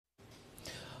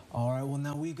All right, well,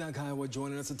 now we've got Kiowa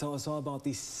joining us to tell us all about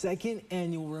the second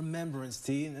annual Remembrance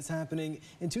Tea, and it's happening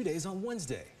in 2 days on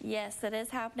Wednesday. Yes, it is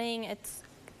happening. It's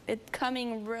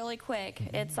coming really quick.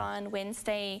 It's on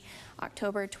Wednesday,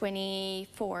 October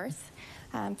 24th,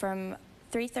 from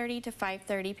 3:30 to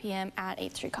 5:30 p.m. at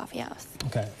 8th Street Coffee House.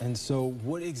 Okay, and so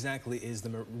what exactly is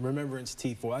the Remembrance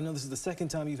Tea for? I know this is the second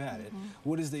time you've had it.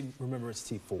 What is the Remembrance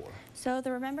Tea for? So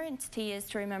the Remembrance Tea is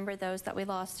to remember those that we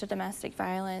lost to domestic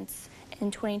violence in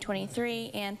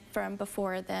 2023 and from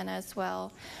before then as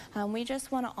well. We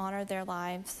just want to honor their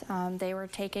lives. They were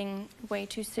taken way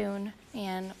too soon,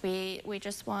 and we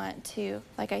just want to,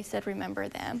 like I said, remember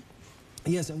them.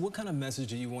 Yes, and what kind of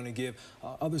message do you want to give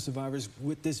other survivors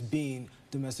with this being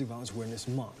Domestic Violence Awareness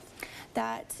Month?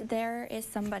 That there is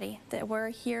somebody, that we're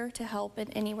here to help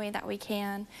in any way that we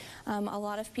can. A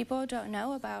lot of people don't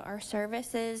know about our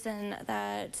services, and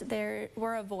that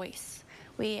we're a voice.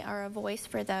 We are a voice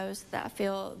for those that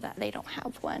feel that they don't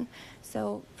have one.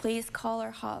 So please call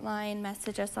our hotline,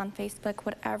 message us on Facebook,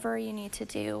 whatever you need to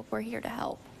do, we're here to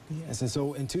help. Yes, and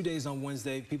so in 2 days on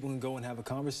Wednesday, people can go and have a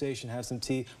conversation, have some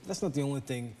tea. But that's not the only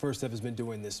thing First Step has been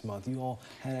doing this month. You all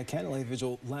had a candlelight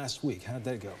vigil last week. How did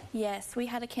that go? Yes, we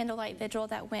had a candlelight vigil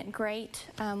that went great.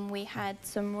 We had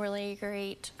some really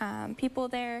great people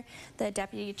there. The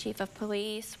Deputy Chief of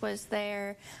Police was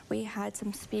there. We had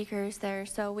some speakers there.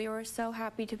 So we were so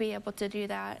happy to be able to do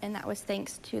that, and that was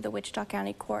thanks to the Wichita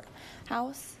County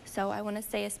Courthouse. So I want to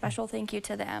say a special thank you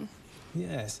to them.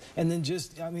 Yes, and then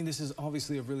this is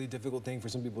obviously a really difficult thing for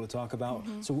some people to talk about.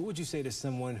 So what would you say to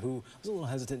someone who was a little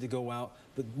hesitant to go out,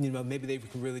 but maybe they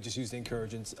can really just use the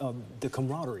encouragement of the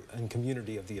camaraderie and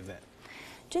community of the event?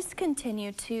 Just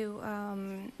continue to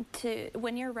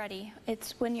when you're ready.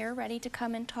 It's when you're ready to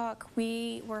come and talk,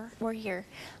 we're here.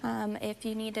 If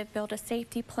you need to build a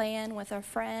safety plan with a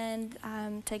friend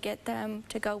to get them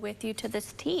to go with you to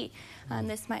this tea,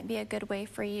 this might be a good way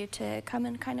for you to come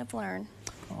and kind of learn.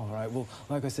 All right, well,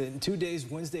 like I said, in 2 days,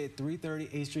 Wednesday at 3:30,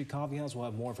 8th Street Coffee House. We'll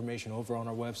have more information over on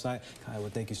our website. Kiowa,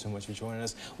 thank you so much for joining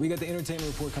us. We got the entertainment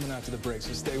report coming after the break,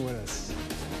 so stay with us.